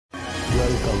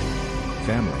Welcome.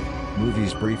 Family,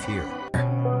 Movies Brief here.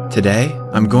 Today,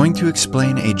 I'm going to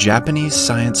explain a Japanese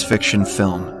science fiction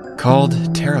film called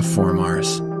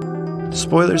Terraformars.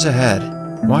 Spoilers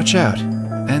ahead, watch out,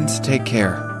 and take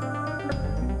care.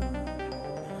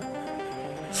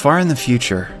 Far in the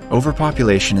future,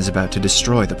 overpopulation is about to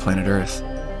destroy the planet Earth.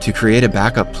 To create a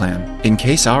backup plan, in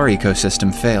case our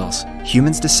ecosystem fails,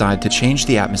 humans decide to change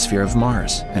the atmosphere of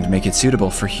Mars and make it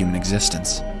suitable for human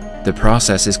existence. The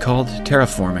process is called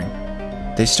terraforming.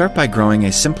 They start by growing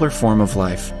a simpler form of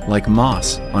life, like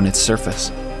moss, on its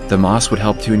surface. The moss would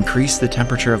help to increase the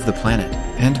temperature of the planet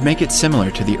and make it similar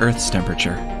to the Earth's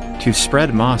temperature. To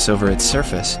spread moss over its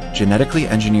surface, genetically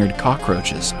engineered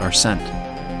cockroaches are sent.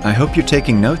 I hope you're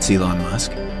taking notes, Elon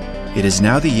Musk. It is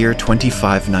now the year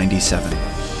 2597.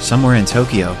 Somewhere in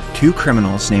Tokyo, two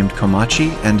criminals named Komachi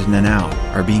and Nanao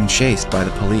are being chased by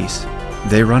the police.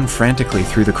 They run frantically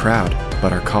through the crowd,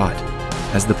 but are caught.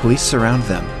 As the police surround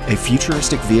them, a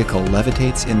futuristic vehicle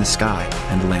levitates in the sky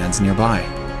and lands nearby.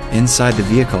 Inside the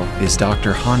vehicle is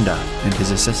Dr. Honda and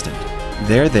his assistant.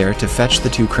 They're there to fetch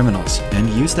the two criminals and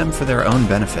use them for their own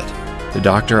benefit. The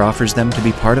doctor offers them to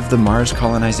be part of the Mars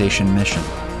colonization mission.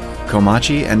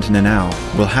 Komachi and Nanao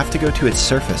will have to go to its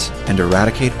surface and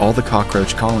eradicate all the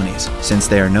cockroach colonies, since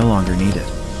they are no longer needed.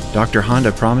 Dr.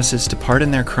 Honda promises to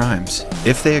pardon their crimes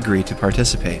if they agree to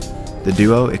participate. The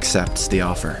duo accepts the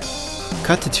offer.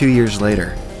 Cut to 2 years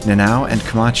later, Nanao and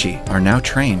Komachi are now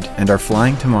trained and are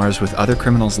flying to Mars with other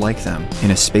criminals like them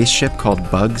in a spaceship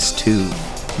called Bugs 2.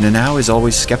 Nanao is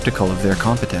always skeptical of their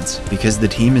competence because the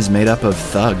team is made up of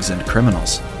thugs and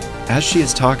criminals. As she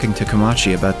is talking to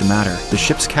Komachi about the matter, the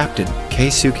ship's captain,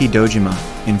 Keisuke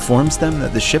Dojima, informs them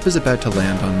that the ship is about to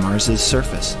land on Mars's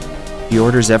surface. He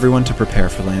orders everyone to prepare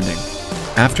for landing.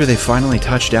 After they finally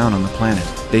touch down on the planet,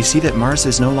 they see that Mars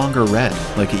is no longer red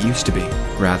like it used to be.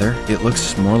 Rather, it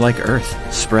looks more like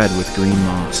Earth, spread with green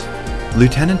moss.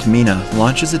 Lieutenant Mina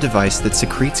launches a device that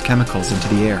secretes chemicals into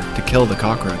the air to kill the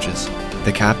cockroaches.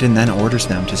 The captain then orders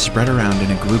them to spread around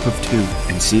in a group of 2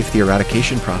 and see if the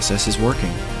eradication process is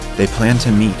working. They plan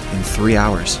to meet in 3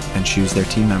 hours and choose their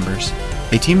team members.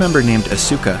 A team member named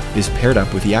Asuka is paired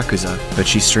up with Yakuza, but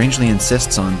she strangely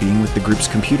insists on being with the group's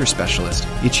computer specialist,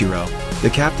 Ichiro. The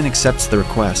captain accepts the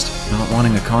request, not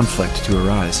wanting a conflict to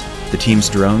arise. The team's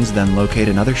drones then locate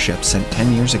another ship sent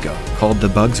 10 years ago, called the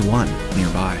Bugs 1,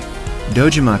 nearby.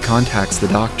 Dojima contacts the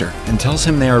doctor and tells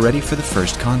him they are ready for the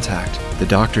first contact. The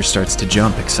doctor starts to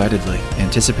jump excitedly,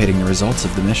 anticipating the results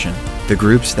of the mission. The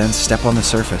groups then step on the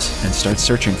surface and start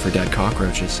searching for dead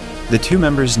cockroaches. The 2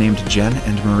 members named Jen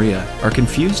and Maria are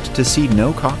confused to see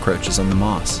no cockroaches on the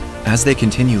moss. As they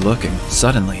continue looking,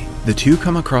 suddenly, the 2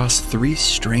 come across 3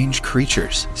 strange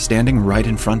creatures standing right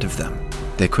in front of them.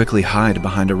 They quickly hide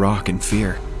behind a rock in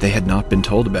fear. They had not been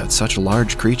told about such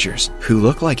large creatures, who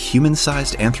look like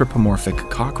human-sized anthropomorphic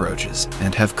cockroaches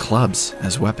and have clubs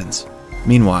as weapons.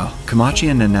 Meanwhile,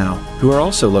 Komachi and Nanao, who are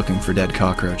also looking for dead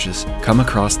cockroaches, come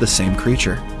across the same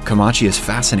creature. Komachi is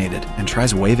fascinated and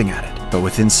tries waving at it, but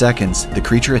within seconds, the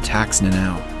creature attacks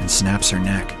Nanao and snaps her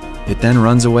neck. It then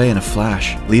runs away in a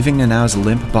flash, leaving Nanao's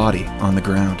limp body on the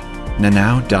ground.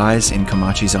 Nanao dies in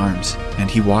Komachi's arms, and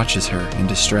he watches her in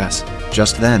distress.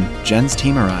 Just then, Jen's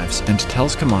team arrives and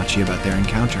tells Komachi about their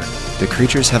encounter. The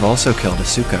creatures have also killed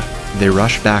Asuka. They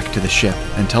rush back to the ship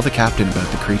and tell the captain about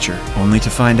the creature, only to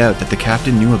find out that the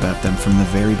captain knew about them from the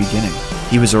very beginning.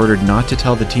 He was ordered not to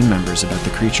tell the team members about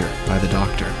the creature by the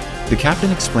doctor. The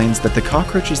captain explains that the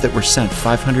cockroaches that were sent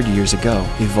 500 years ago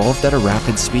evolved at a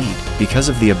rapid speed because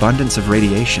of the abundance of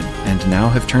radiation and now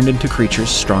have turned into creatures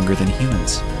stronger than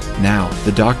humans. Now,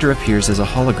 the doctor appears as a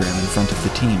hologram in front of the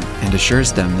team and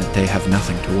assures them that they have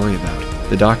nothing to worry about.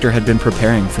 The doctor had been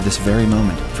preparing for this very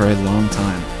moment for a long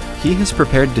time. He has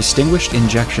prepared distinguished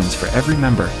injections for every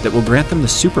member that will grant them the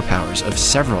superpowers of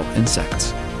several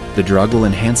insects. The drug will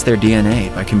enhance their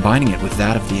DNA by combining it with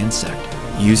that of the insect.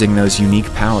 Using those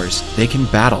unique powers, they can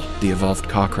battle the evolved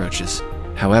cockroaches.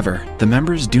 However, the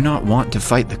members do not want to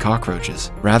fight the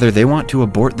cockroaches. Rather, they want to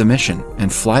abort the mission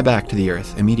and fly back to the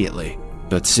Earth immediately.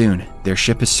 But soon, their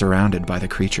ship is surrounded by the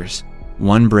creatures.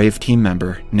 One brave team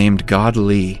member, named God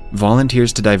Lee,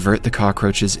 volunteers to divert the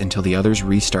cockroaches until the others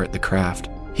restart the craft.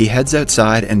 He heads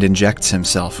outside and injects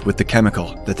himself with the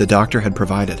chemical that the doctor had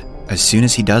provided. As soon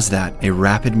as he does that, a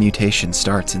rapid mutation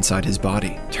starts inside his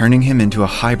body, turning him into a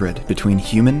hybrid between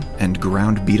human and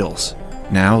ground beetles.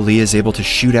 Now Lee is able to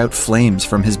shoot out flames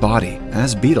from his body,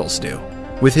 as beetles do.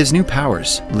 With his new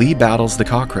powers, Lee battles the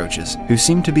cockroaches, who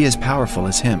seem to be as powerful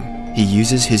as him. He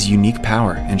uses his unique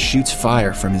power and shoots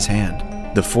fire from his hand.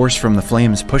 The force from the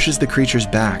flames pushes the creatures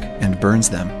back and burns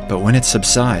them, but when it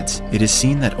subsides, it is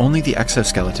seen that only the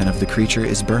exoskeleton of the creature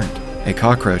is burnt. A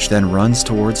cockroach then runs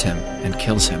towards him and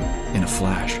kills him in a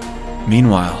flash.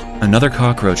 Meanwhile, another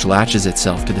cockroach latches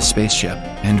itself to the spaceship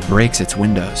and breaks its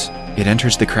windows. It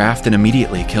enters the craft and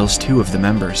immediately kills 2 of the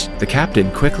members. The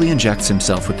captain quickly injects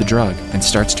himself with the drug and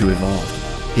starts to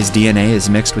evolve. His DNA is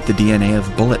mixed with the DNA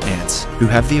of bullet ants, who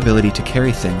have the ability to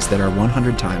carry things that are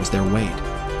 100 times their weight.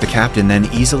 The captain then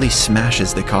easily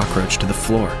smashes the cockroach to the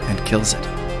floor and kills it.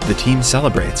 The team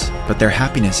celebrates, but their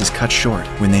happiness is cut short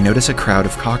when they notice a crowd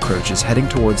of cockroaches heading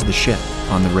towards the ship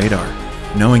on the radar.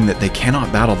 Knowing that they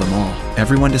cannot battle them all,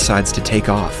 everyone decides to take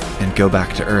off and go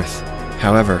back to Earth.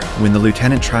 However, when the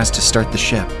lieutenant tries to start the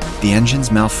ship, the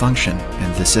engines malfunction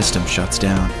and the system shuts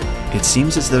down. It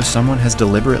seems as though someone has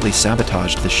deliberately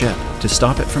sabotaged the ship to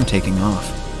stop it from taking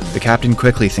off. The captain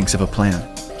quickly thinks of a plan.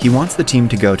 He wants the team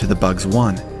to go to the Bugs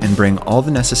 1 and bring all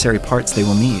the necessary parts they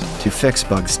will need to fix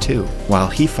Bugs 2 while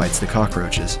he fights the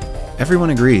cockroaches. Everyone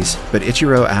agrees, but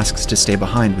Ichiro asks to stay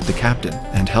behind with the captain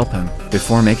and help him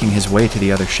before making his way to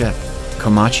the other ship.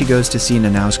 Komachi goes to see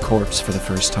Nanao's corpse for the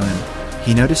first time.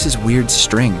 He notices weird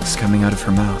strings coming out of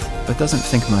her mouth, but doesn't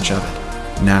think much of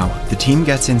it. Now, the team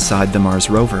gets inside the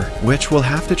Mars rover, which will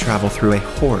have to travel through a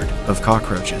horde of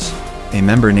cockroaches. A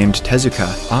member named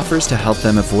Tezuka offers to help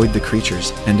them avoid the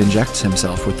creatures and injects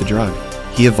himself with the drug.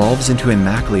 He evolves into a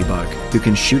Mackley bug who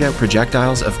can shoot out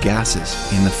projectiles of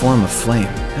gases in the form of flame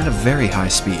at a very high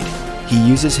speed. He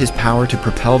uses his power to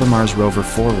propel the Mars rover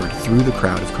forward through the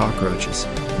crowd of cockroaches.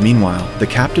 Meanwhile, the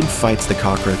captain fights the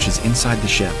cockroaches inside the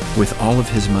ship with all of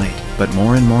his might, but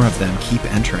more and more of them keep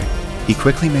entering. He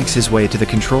quickly makes his way to the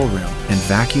control room and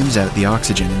vacuums out the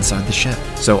oxygen inside the ship,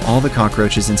 so all the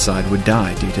cockroaches inside would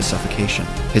die due to suffocation.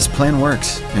 His plan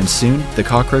works, and soon the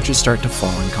cockroaches start to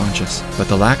fall unconscious, but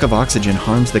the lack of oxygen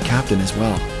harms the captain as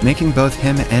well, making both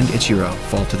him and Ichiro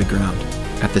fall to the ground.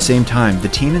 At the same time, the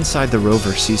team inside the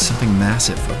rover sees something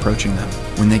massive approaching them.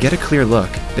 When they get a clear look,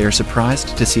 they are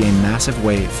surprised to see a massive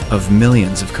wave of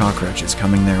millions of cockroaches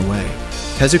coming their way.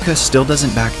 Tezuka still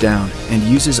doesn't back down and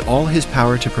uses all his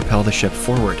power to propel the ship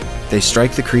forward. They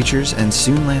strike the creatures and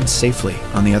soon land safely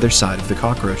on the other side of the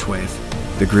cockroach wave.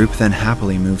 The group then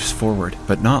happily moves forward,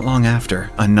 but not long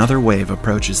after, another wave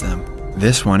approaches them.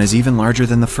 This one is even larger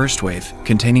than the first wave,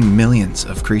 containing millions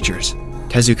of creatures.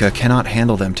 Tezuka cannot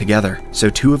handle them together, so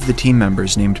 2 of the team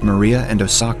members named Maria and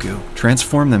Osaku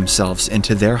transform themselves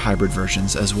into their hybrid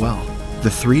versions as well. The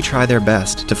 3 try their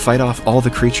best to fight off all the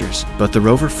creatures, but the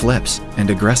rover flips and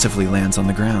aggressively lands on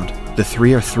the ground. The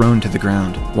 3 are thrown to the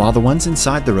ground, while the ones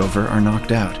inside the rover are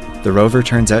knocked out. The rover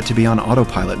turns out to be on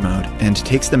autopilot mode and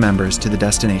takes the members to the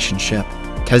destination ship.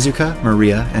 Tezuka,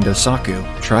 Maria, and Osaku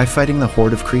try fighting the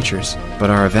horde of creatures, but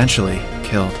are eventually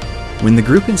killed. When the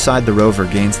group inside the rover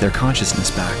gains their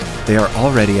consciousness back, they are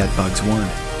already at Bugs 1.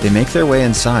 They make their way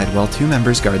inside while 2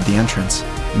 members guard the entrance.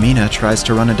 Mina tries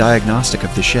to run a diagnostic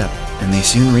of the ship, and they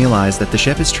soon realize that the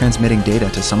ship is transmitting data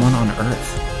to someone on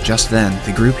Earth. Just then,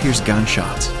 the group hears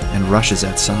gunshots and rushes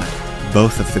outside.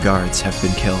 Both of the guards have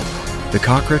been killed. The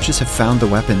cockroaches have found the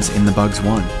weapons in the Bugs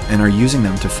 1 and are using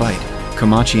them to fight.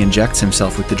 Komachi injects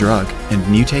himself with the drug and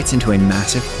mutates into a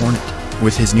massive hornet.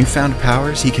 With his newfound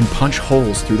powers, he can punch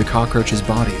holes through the cockroaches'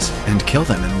 bodies and kill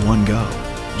them in one go.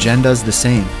 Jen does the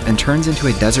same and turns into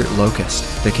a desert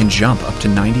locust that can jump up to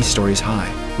 90 stories high,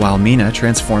 while Mina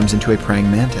transforms into a praying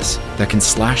mantis that can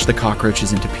slash the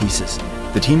cockroaches into pieces.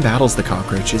 The team battles the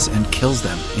cockroaches and kills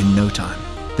them in no time.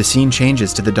 The scene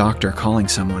changes to the doctor calling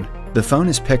someone. The phone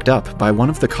is picked up by one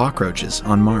of the cockroaches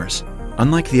on Mars.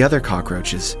 Unlike the other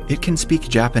cockroaches, it can speak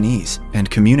Japanese and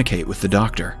communicate with the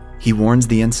doctor. He warns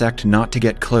the insect not to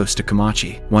get close to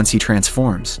Komachi once he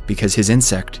transforms because his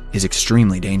insect is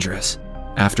extremely dangerous.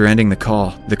 After ending the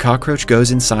call, the cockroach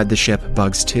goes inside the ship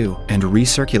Bugs 2 and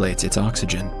recirculates its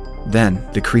oxygen. Then,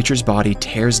 the creature's body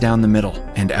tears down the middle,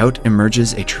 and out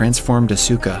emerges a transformed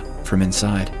Asuka from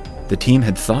inside. The team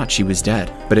had thought she was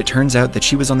dead, but it turns out that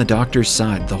she was on the doctor's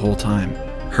side the whole time.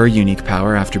 Her unique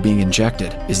power after being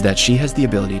injected is that she has the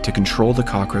ability to control the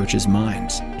cockroaches'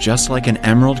 minds, just like an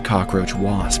emerald cockroach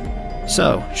wasp.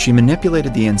 So, she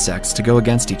manipulated the insects to go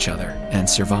against each other and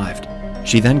survived.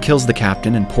 She then kills the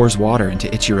captain and pours water into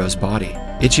Ichiro's body.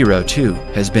 Ichiro, too,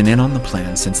 has been in on the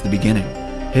plan since the beginning.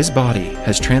 His body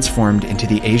has transformed into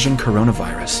the Asian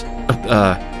coronavirus,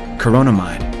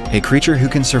 Coronamide, a creature who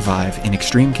can survive in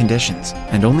extreme conditions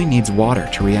and only needs water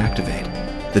to reactivate.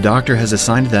 The doctor has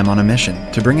assigned them on a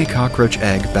mission to bring a cockroach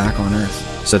egg back on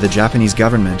Earth, so the Japanese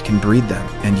government can breed them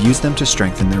and use them to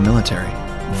strengthen their military.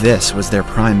 This was their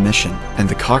prime mission, and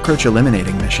the cockroach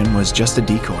eliminating mission was just a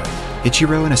decoy.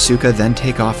 Ichiro and Asuka then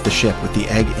take off the ship with the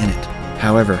egg in it.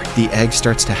 However, the egg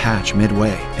starts to hatch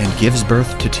midway and gives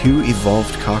birth to 2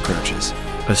 evolved cockroaches.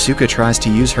 Asuka tries to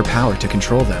use her power to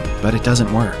control them, but it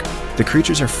doesn't work. The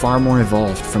creatures are far more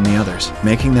evolved from the others,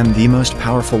 making them the most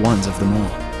powerful ones of them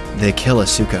all. They kill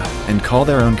Asuka and call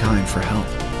their own kind for help.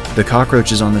 The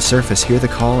cockroaches on the surface hear the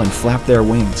call and flap their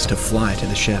wings to fly to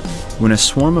the ship. When a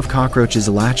swarm of cockroaches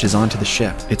latches onto the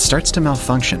ship, it starts to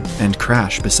malfunction and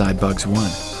crash beside Bugs 1.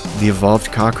 The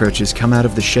evolved cockroaches come out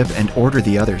of the ship and order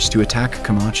the others to attack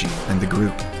Komachi and the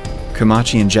group.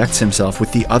 Komachi injects himself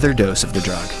with the other dose of the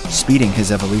drug, speeding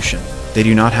his evolution. They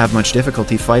do not have much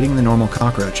difficulty fighting the normal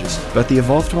cockroaches, but the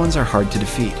evolved ones are hard to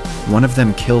defeat. One of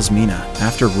them kills Mina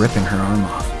after ripping her arm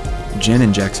off. Jin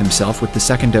injects himself with the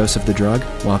second dose of the drug,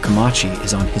 while Komachi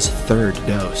is on his 3rd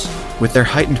dose. With their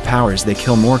heightened powers, they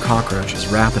kill more cockroaches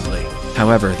rapidly.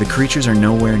 However, the creatures are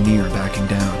nowhere near backing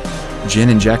down. Jin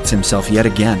injects himself yet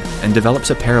again and develops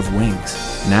a pair of wings.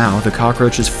 Now, the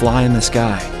cockroaches fly in the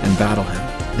sky and battle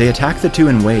him. They attack the 2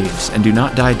 in waves and do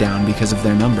not die down because of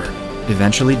their number.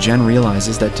 Eventually, Jin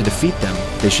realizes that to defeat them,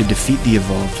 they should defeat the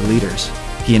evolved leaders.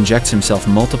 He injects himself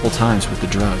multiple times with the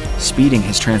drug, speeding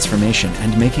his transformation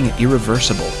and making it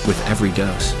irreversible with every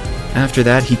dose. After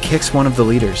that, he kicks one of the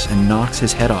leaders and knocks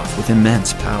his head off with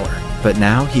immense power. But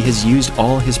now he has used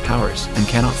all his powers and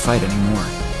cannot fight anymore.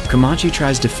 Komachi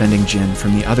tries defending Jin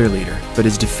from the other leader, but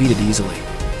is defeated easily.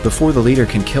 Before the leader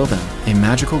can kill them, a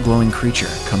magical glowing creature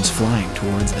comes flying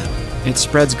towards them. It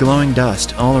spreads glowing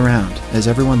dust all around as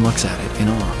everyone looks at it in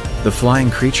awe. The flying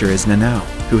creature is Nanao,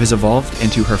 who has evolved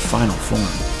into her final form.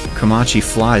 Komachi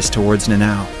flies towards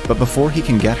Nanao, but before he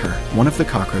can get her, one of the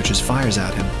cockroaches fires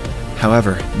at him.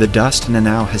 However, the dust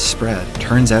Nanao has spread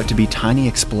turns out to be tiny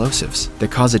explosives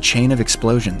that cause a chain of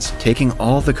explosions, taking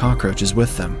all the cockroaches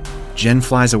with them. Jin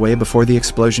flies away before the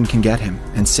explosion can get him,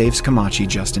 and saves Komachi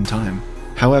just in time.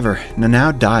 However,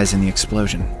 Nanao dies in the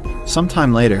explosion.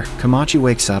 Sometime later, Komachi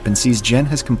wakes up and sees Jin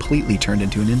has completely turned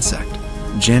into an insect.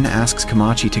 Jin asks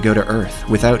Komachi to go to Earth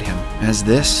without him, as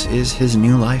this is his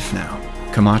new life now.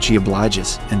 Komachi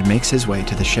obliges and makes his way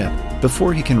to the ship.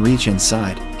 Before he can reach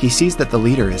inside, he sees that the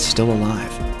leader is still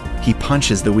alive. He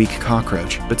punches the weak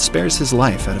cockroach, but spares his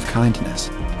life out of kindness.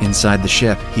 Inside the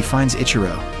ship, he finds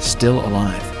Ichiro, still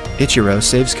alive. Ichiro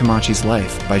saves Komachi's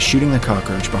life by shooting the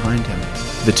cockroach behind him.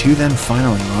 The 2 then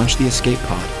finally launch the escape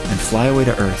pod and fly away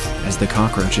to Earth as the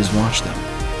cockroaches watch them.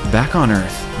 Back on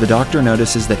Earth, the Doctor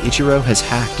notices that Ichiro has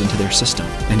hacked into their system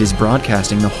and is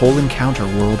broadcasting the whole encounter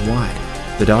worldwide.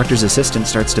 The Doctor's assistant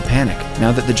starts to panic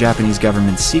now that the Japanese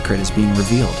government's secret is being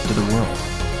revealed to the world.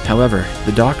 However,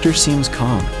 the Doctor seems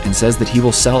calm and says that he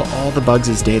will sell all the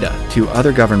Bugs' data to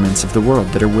other governments of the world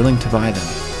that are willing to buy them.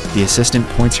 The assistant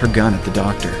points her gun at the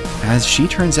Doctor, as she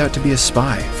turns out to be a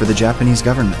spy for the Japanese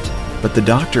government. But the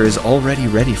Doctor is already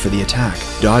ready for the attack,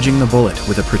 dodging the bullet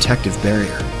with a protective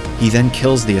barrier. He then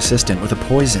kills the assistant with a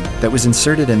poison that was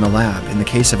inserted in the lab in the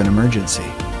case of an emergency.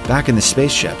 Back in the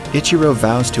spaceship, Ichiro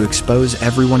vows to expose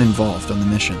everyone involved on the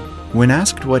mission. When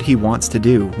asked what he wants to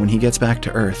do when he gets back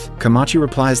to Earth, Komachi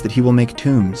replies that he will make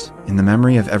tombs in the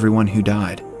memory of everyone who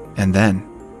died, and then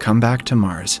come back to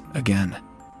Mars again.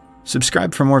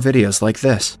 Subscribe for more videos like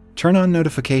this, turn on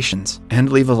notifications,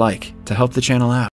 and leave a like to help the channel out.